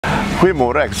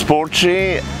Goeiemôre, ek is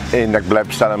Portchie en ek bly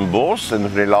op Stellenbosch en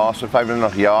vir die laaste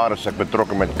 25 jaar is ek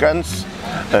betrokke met kuns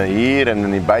hier en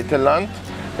in die buiteland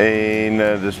en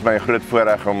dit is my groot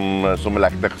voorreg om sommer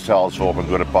lekker te gesels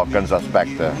vanoggend oor 'n paar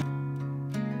kunsaspekte.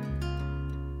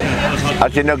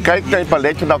 As jy nou kyk na die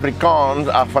palet van Afrikaans,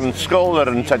 van skilder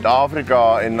in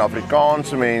Suid-Afrika en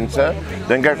Afrikaanse mense,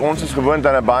 dink ek ons is gewoond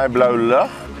aan 'n baie blou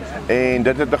lig. En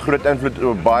dit het 'n groot invloed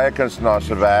op baie kunstenaars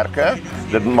se werke.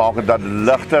 Dit maak dit dat dit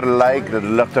ligter lyk, dat dit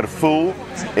ligter voel.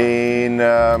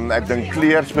 En ek dink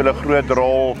kleur speel 'n groot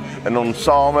rol in ons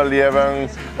samelewing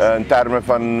in terme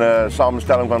van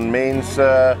samestelling van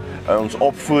mense, ons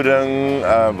opvoeding,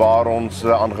 waar ons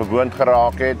aan gewoond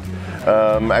geraak het.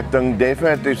 Ek dink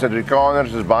definitief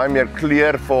Suid-Afrikaners is baie meer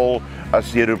kleurvol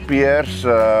as Europeërs,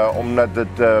 omdat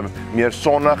dit meer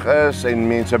sonnig is en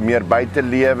mense meer buite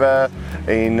lewe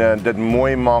en dit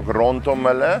mooi maak rondom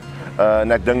hulle.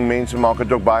 En ek dink mense maak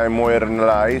dit ook baie mooier in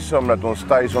hulle huise omdat ons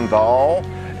tuis onthaal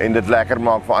en dit lekker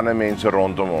maak vir ander mense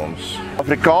rondom ons.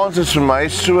 Afrikaans is vir my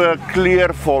so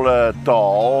kleurvolle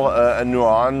taal, in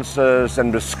nuances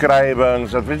en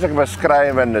beskrywings, 'n vreeslik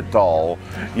beskrywende taal.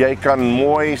 Jy kan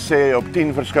mooi sê op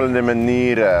 10 verskillende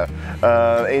maniere.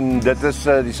 En dit is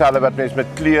dieselfde wat mense met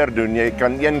kleur doen. Jy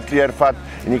kan een kleur vat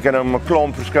en jy kan hom 'n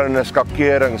klomp verskillende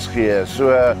skakerings gee.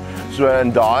 So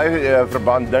in daai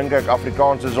verband dink ek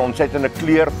Afrikaans is ontsettend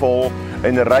kleurvol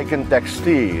en ryk in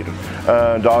tekstuur.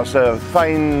 Daar's 'n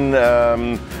fyn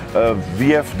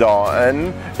weef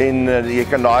daarin en jy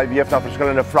kan daai weef na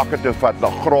verskillende vlakke toe vat, na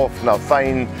grof, na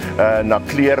fyn, na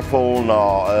kleurvol,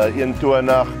 na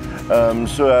eentonig.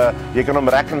 So jy kan hom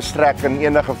rek en strek in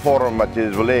enige vorm wat jy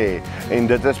wil hê en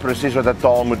dit is presies wat 'n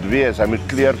taal moet wees, hy moet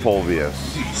kleurvol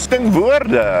wees. Ek dink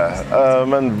woorde,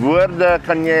 in woorde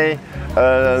kan jy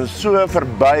so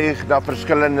verbuig na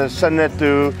verskillende sinne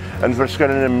toe en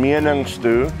verskillende menings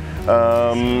toe.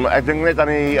 Ek dink net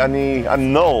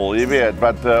aan nul, jy weet,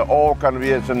 wat O kan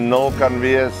wees en nul kan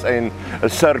wees en 'n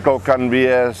sirkel kan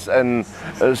wees en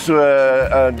so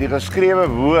die geskrewe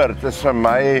woord is vir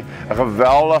my 'n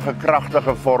geweldige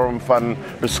kragtige vorm van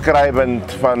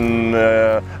beskrywend van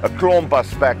 'n klomp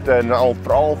aspekte en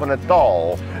veral van 'n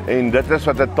taal. En dit is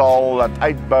wat 'n taal laat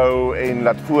uitbou en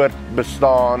laat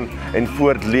voortbestaan en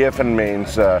voortleef in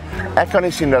mense. Ek kan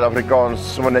nie sien dat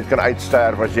Afrikaans sommer net kan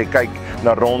uitsterf as jy kyk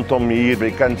na rondom hier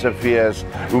by kunstefees,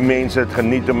 hoe mense dit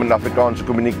geniet om in Afrikaans te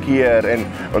kommunikeer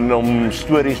en om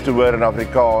stories te hoor in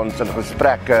Afrikaans en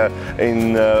gesprekke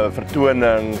en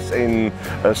vertonings en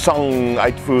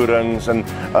sanguitvoerings en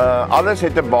alles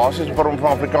het 'n basiese vorm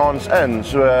van Afrikaans in.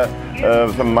 So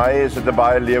vir my is dit 'n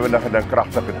baie lewendige en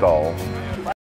kragtige taal.